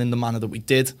Jabaman in the manner that we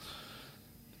did.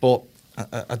 But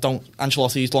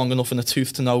Ancelotti's long enough in the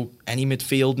tooth to know any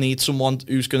midfield needs someone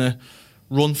who's going to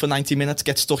run for 90 minutes,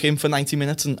 get stuck in for 90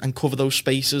 minutes and cover those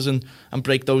spaces and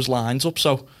break those lines up.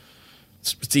 So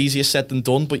it's easier said than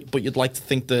done, but you'd like to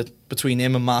think that between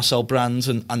him and Marcel Brands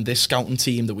and this scouting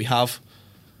team that we have,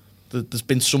 there's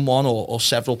been someone or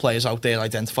several players out there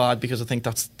identified, because I think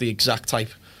that's the exact type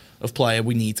of player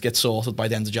we need to get sorted by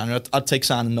the end of January. I'd take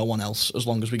signing no one else as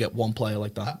long as we get one player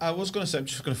like that. I was going to say, I'm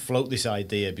just going to float this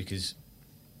idea, because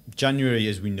January,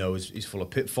 as we know, is full of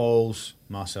pitfalls.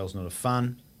 Marcel's not a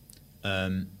fan,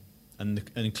 and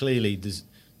clearly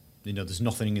there's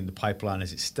nothing in the pipeline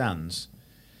as it stands.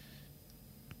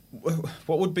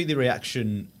 What would be the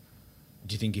reaction,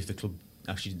 do you think, if the club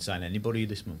actually didn't sign anybody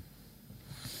this month?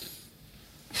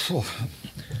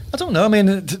 I don't know. I mean,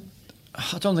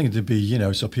 I don't think it'd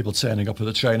be, so people turning up at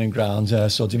the training ground,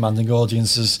 so demanding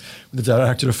audiences with the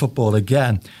director of football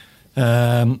again.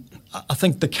 I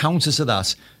think the counter to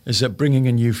that is that bringing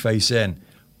a new face in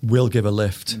will give a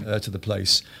lift to the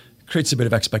place. Creates a bit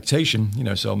of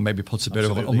expectation, so maybe puts a bit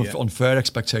of unfair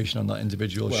expectation on that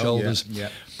individual's shoulders. Yeah.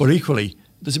 But equally,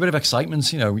 there's a bit of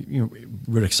excitement.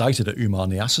 We're excited at Oumar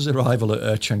Niasse's arrival,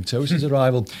 at Cenk Tosun's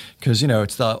arrival, because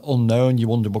it's that unknown. You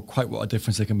wonder what a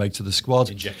difference they can make to the squad.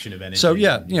 Injection of energy. So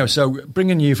so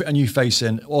bringing a new face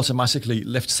in automatically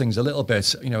lifts things a little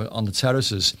bit, on the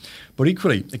terraces. But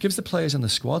equally, it gives the players in the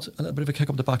squad a little bit of a kick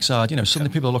up the backside.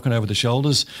 Suddenly people are looking over the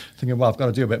shoulders, thinking, well, I've got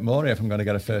to do a bit more here if I'm going to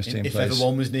get a first team place. If ever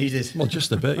one was needed. Well,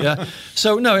 just a bit, yeah.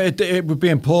 So no, it would be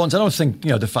important. I don't think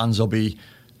the fans will be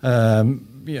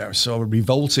sort of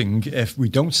revolting if we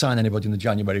don't sign anybody in the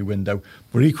January window.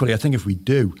 But equally, I think if we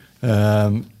do,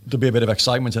 there'll be a bit of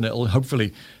excitement, and it'll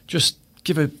hopefully just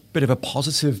give a bit of a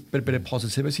bit of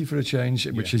positivity for a change,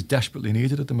 which is desperately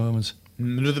needed at the moment.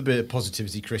 Another bit of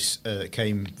positivity, Chris,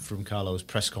 came from Carlo's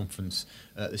press conference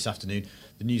this afternoon.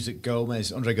 The news that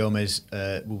Andre Gomez,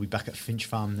 will be back at Finch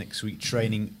Farm next week,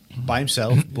 training by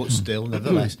himself, but still,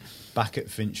 nevertheless, back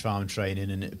at Finch Farm training,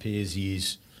 and it appears he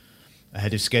is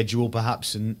ahead of schedule,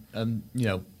 perhaps, and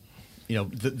the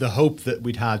hope that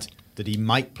we'd had that he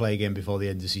might play again before the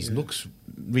end of the season looks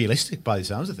realistic by the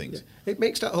sounds of things. Yeah. It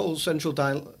makes that whole central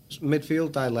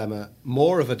midfield dilemma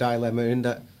more of a dilemma, in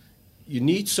that you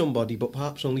need somebody, but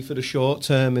perhaps only for the short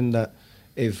term, in that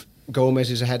if Gomez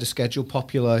is ahead of schedule,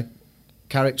 popular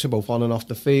character both on and off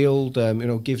the field,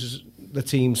 gives the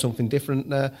team something different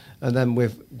there, and then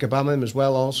with Gabamim as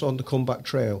well, also on the comeback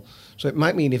trail. So it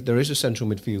might mean if there is a central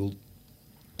midfield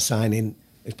signing,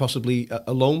 it's possibly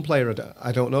a lone player.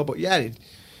 I don't know, but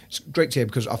it's great to hear,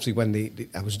 because obviously when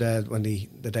I was there when the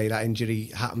day that injury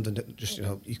happened, and just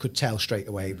you could tell straight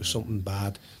away it was something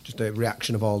bad. Just the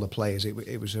reaction of all the players,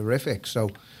 it was horrific. So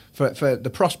for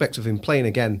the prospect of him playing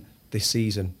again this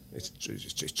season.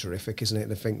 It's terrific, isn't it?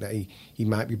 And I think that he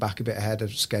might be back a bit ahead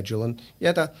of schedule, and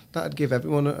yeah, that'd give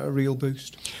everyone a real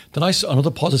boost.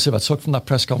 Another positive I took from that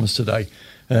press conference today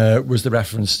was the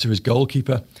reference to his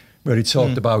goalkeeper, where he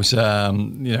talked about,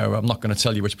 I'm not going to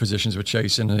tell you which positions we're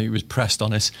chasing, and he was pressed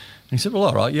on it. And he said, well,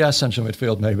 all right, yeah, central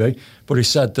midfield maybe. But he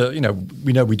said that,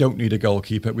 we know we don't need a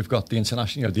goalkeeper. We've got the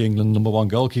international, the England #1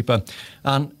 goalkeeper.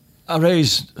 And I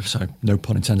raise, sorry, no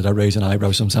pun intended, I raise an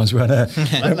eyebrow sometimes when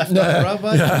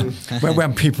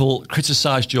when people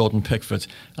criticise Jordan Pickford.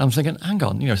 And I'm thinking, hang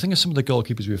on, think of some of the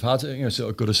goalkeepers we've had,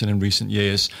 sort of Goodison in recent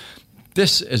years.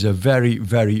 This is a very,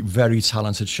 very, very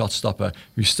talented shot stopper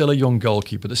who's still a young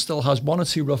goalkeeper that still has one or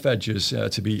two rough edges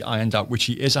to be ironed out, which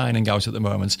he is ironing out at the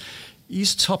moment.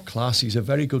 He's top class. He's a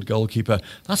very good goalkeeper.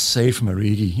 That's saved from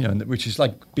Origi, which is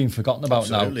like being forgotten about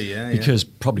now.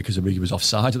 Probably because Origi was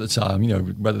offside at the time.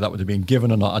 Whether that would have been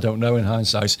given or not, I don't know in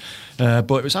hindsight.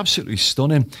 But it was absolutely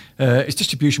stunning. His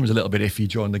distribution was a little bit iffy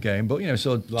during the game, but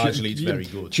so largely it's very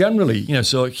good. Generally,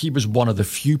 so he was one of the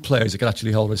few players that could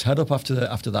actually hold his head up after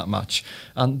that match.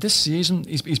 And this season,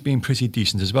 he's been pretty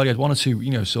decent as well. He had one or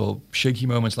two, sort of shaky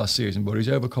moments last season, but he's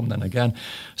overcome them again.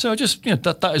 So just,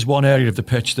 that is one area of the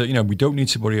pitch that, we don't need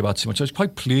to worry about too much. I was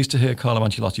quite pleased to hear Carlo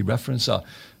Ancelotti reference that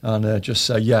and just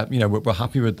say, we're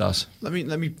happy with that. Let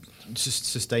me just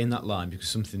sustain that line, because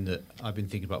something that I've been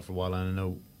thinking about for a while, and I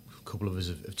know a couple of us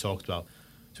have talked about.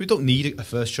 So we don't need a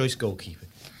first choice goalkeeper.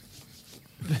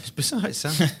 Besides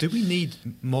Sam, do we need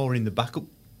more in the backup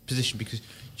position? Because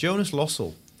Jonas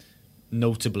Lossell,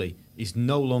 notably, is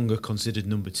no longer considered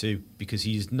number 2 because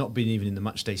he's not been even in the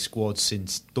matchday squad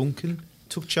since Duncan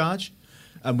took charge.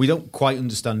 And we don't quite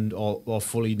understand or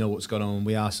fully know what's going on.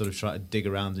 We are sort of trying to dig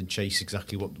around and chase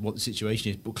exactly what the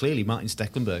situation is. But clearly, Martin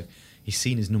Stecklenburg is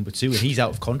seen as number 2, and he's out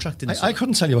of contract. I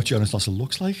couldn't tell you what Jonas Lossell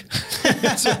looks like.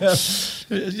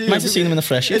 Might have seen him in the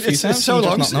fresh a few times. It's so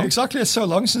long. Exactly, it's so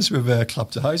long since we've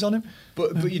clapped eyes on him.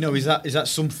 But is that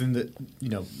something that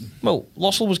Well,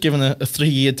 Lossell was given a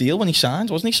 3-year deal when he signed,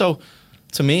 wasn't he? So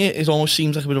to me, it almost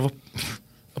seems like a bit of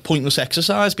a pointless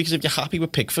exercise, because if you're happy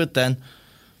with Pickford, then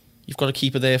you've got to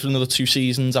keep it there for another 2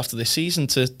 seasons after this season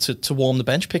to warm the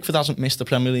bench. Pickford hasn't missed a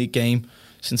Premier League game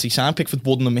since he signed. Pickford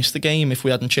wouldn't have missed the game if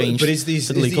we hadn't changed. But is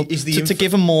to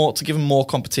give him more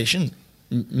competition?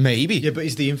 Maybe. Yeah, but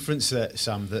is the inference there,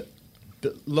 Sam, that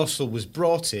Lossell was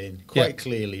brought in quite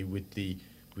clearly with the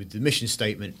mission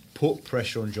statement, put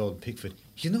pressure on Jordan Pickford?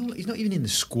 He's not even in the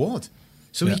squad.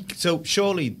 So so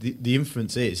surely the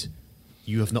inference is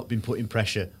you have not been putting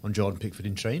pressure on Jordan Pickford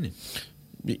in training.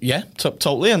 Yeah,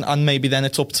 totally. And maybe then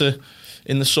it's up to,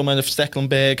 in the summer, if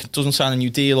Stecklenburg doesn't sign a new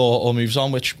deal or moves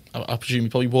on, which I presume he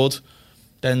probably would,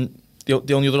 then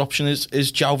the only other option is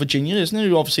João Virginia, isn't it?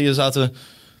 Who obviously has had a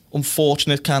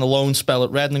unfortunate kind of loan spell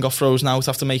at Reading and got frozen out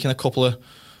after making a couple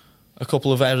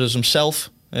of errors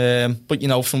himself.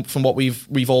 But from what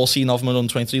we've all seen of him at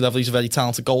under-23 level, he's a very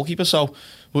talented goalkeeper. So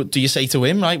do you say to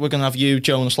him, right, we're going to have you,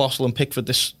 Jonas Lossell and Pickford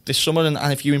this summer, and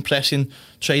if you impress in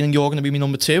training, you're going to be my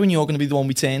number 2 and you're going to be the one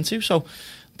we turn to? So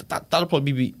that'll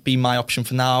probably be my option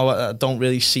for now. I don't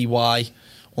really see why,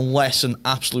 unless an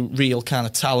absolute real kind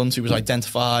of talent who was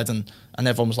identified and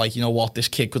everyone was like, this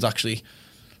kid could actually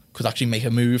make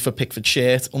a move for Pickford's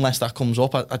shirt. Unless that comes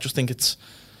up, I just think it's...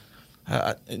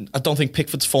 I don't think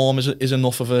Pickford's form is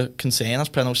enough of a concern. As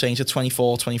Preno was saying, he's a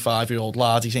 24, 25-year-old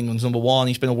lad. He's England's number 1.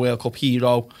 He's been a World Cup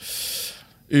hero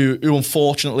who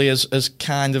unfortunately has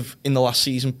kind of, in the last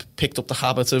season, picked up the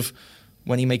habit of,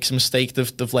 when he makes a mistake,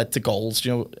 they've led to goals,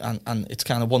 and it's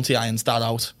kind of, once he irons that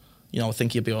out, I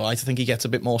think he'll be all right. I think he gets a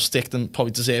bit more stick than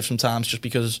probably deserves sometimes, just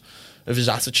because of his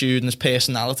attitude and his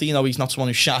personality. He's not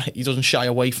someone he doesn't shy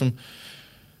away from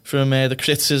the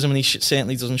criticism, and he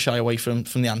certainly doesn't shy away from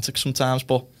the antics sometimes.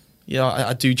 But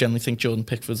I do generally think Jordan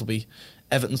Pickford will be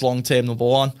Everton's long-term number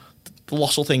 1. The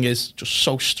Lossell thing is just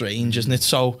so strange, isn't it?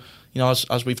 So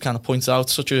as we've kind of pointed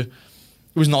out,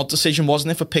 it was an odd decision,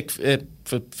 wasn't it,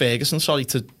 for Ferguson,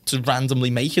 to randomly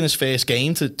make in his first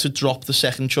game to drop the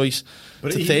second choice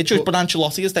to third choice. But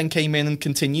Ancelotti has then came in and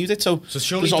continued it. So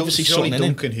surely, there's obviously something in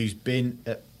Duncan, who's been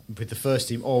with the first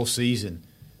team all season,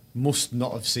 must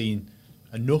not have seen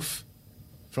enough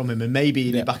from him, and maybe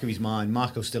in the back of his mind,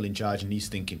 Marco's still in charge, and he's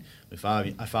thinking, if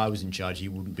I was in charge, he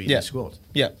wouldn't be in the squad.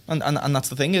 Yeah, and that's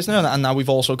the thing, isn't it? And now we've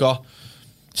also got,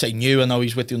 say, new. I know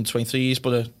he's with the under-23s,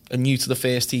 but a new to the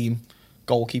first team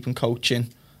goalkeeping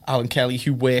coaching, Alan Kelly,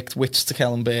 who worked with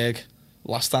Stecklenburg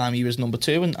last time he was number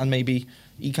 2, and maybe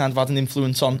he kind of had an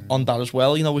influence on that as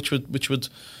well, which would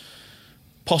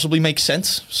possibly make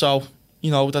sense. So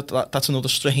that's another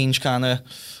strange kind of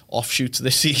offshoot to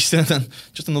this season, and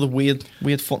just another weird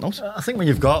footnote. I think when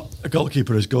you've got a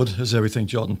goalkeeper as good as everything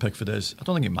Jordan Pickford is, I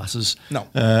don't think it matters. No.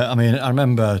 I mean, I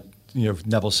remember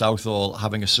Neville Southall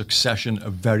having a succession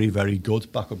of very, very good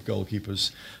backup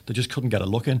goalkeepers that just couldn't get a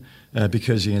look in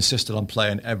because he insisted on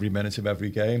playing every minute of every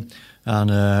game.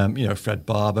 And, Fred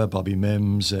Barber, Bobby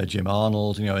Mims, Jim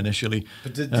Arnold, initially.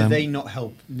 But did they not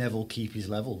help Neville keep his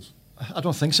levels? I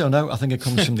don't think so, no. I think it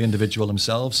comes from the individual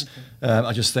themselves.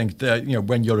 I just think that,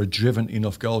 when you're a driven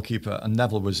enough goalkeeper, and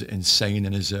Neville was insane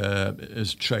in his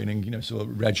training, sort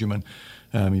of regimen.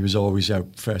 He was always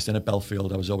out first in at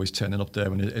Belfield. I was always turning up there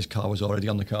when his car was already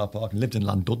on the car park, and lived in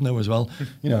Llandudno as well.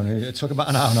 It took about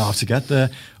an hour and a half to get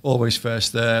there. Always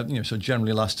first there, so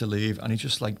generally last to leave. And he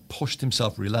just pushed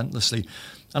himself relentlessly.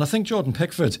 And I think Jordan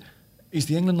Pickford, he's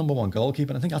the England number one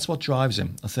goalkeeper, and I think that's what drives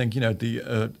him. I think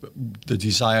the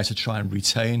desire to try and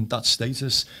retain that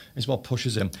status is what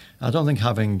pushes him. And I don't think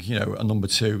having a number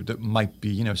two that might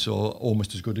be so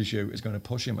almost as good as you is going to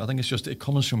push him. I think it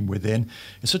comes from within.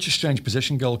 It's such a strange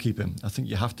position, goalkeeping. I think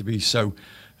you have to be so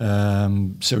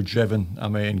driven. I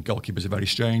mean, goalkeepers are very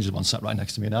strange. There's one sat right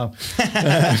next to me now.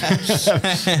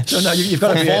 So no, you've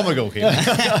got to be former goalkeeper.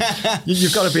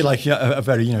 You've got to be a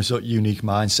very sort of unique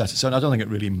mindset. So I don't think it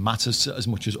really matters as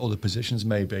much as other positions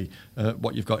maybe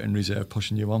what you've got in reserve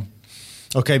pushing you on.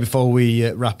 Okay, before we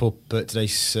wrap up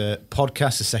today's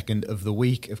podcast, the second of the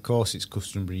week, of course, it's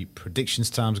customary predictions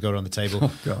time to go around the table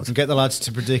and get the lads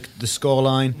to predict the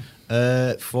scoreline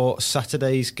for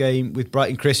Saturday's game with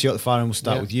Brighton. Chris, you're at the fire, and we'll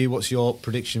start with you. What's your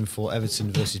prediction for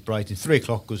Everton versus Brighton? 3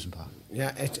 o'clock, Goodison Park.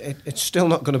 Yeah, it's still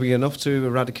not going to be enough to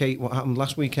eradicate what happened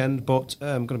last weekend, but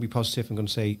I'm going to be positive. I'm going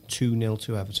to say 2-0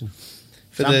 to Everton.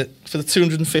 For the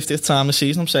 250th time this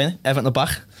season, I'm saying Everton are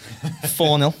back.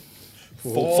 4-0.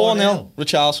 4-0.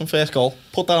 Richarlison first goal.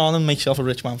 Put that on and make yourself a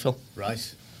rich man, Phil.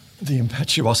 Right. The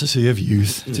impetuosity of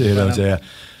youth, dear oh dear.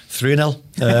 3-0.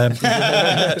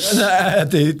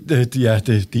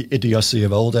 The idiocy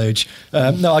of old age.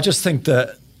 No, I just think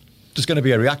that there's going to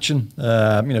be a reaction.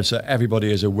 So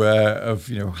everybody is aware of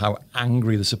how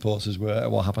angry the supporters were at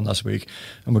what happened last week,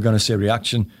 and we're going to see a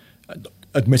reaction.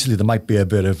 Admittedly, there might be a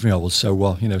bit of,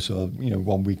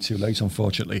 1 week too late,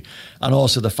 unfortunately. And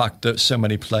also the fact that so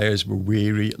many players were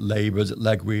weary, laboured,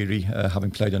 leg weary,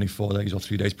 having played only 4 days or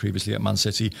 3 days previously at Man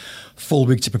City. Full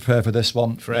week to prepare for this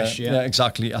one. Fresh, yeah,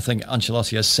 exactly. I think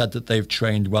Ancelotti has said that they've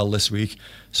trained well this week.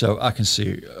 So I can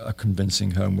see a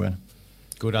convincing home win.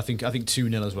 Good. I think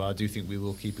 2-0 as well. I do think we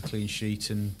will keep a clean sheet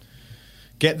and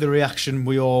get the reaction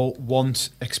we all want,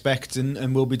 expect,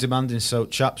 and will be demanding. So,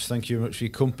 chaps, thank you very much for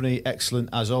your company. Excellent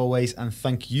as always, and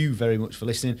thank you very much for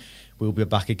listening. We'll be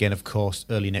back again, of course,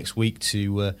 early next week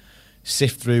to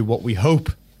sift through what we hope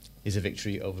is a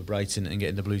victory over Brighton and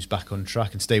getting the Blues back on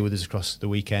track. And stay with us across the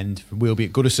weekend. We'll be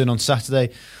at Goodison on Saturday.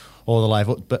 All the live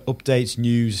updates,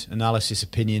 news, analysis,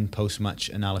 opinion, post-match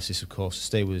analysis, of course.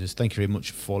 Stay with us. Thank you very much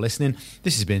for listening.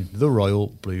 This has been the Royal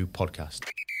Blue Podcast.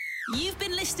 You've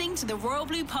been listening to the Royal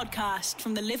Blue Podcast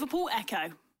from the Liverpool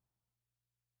Echo.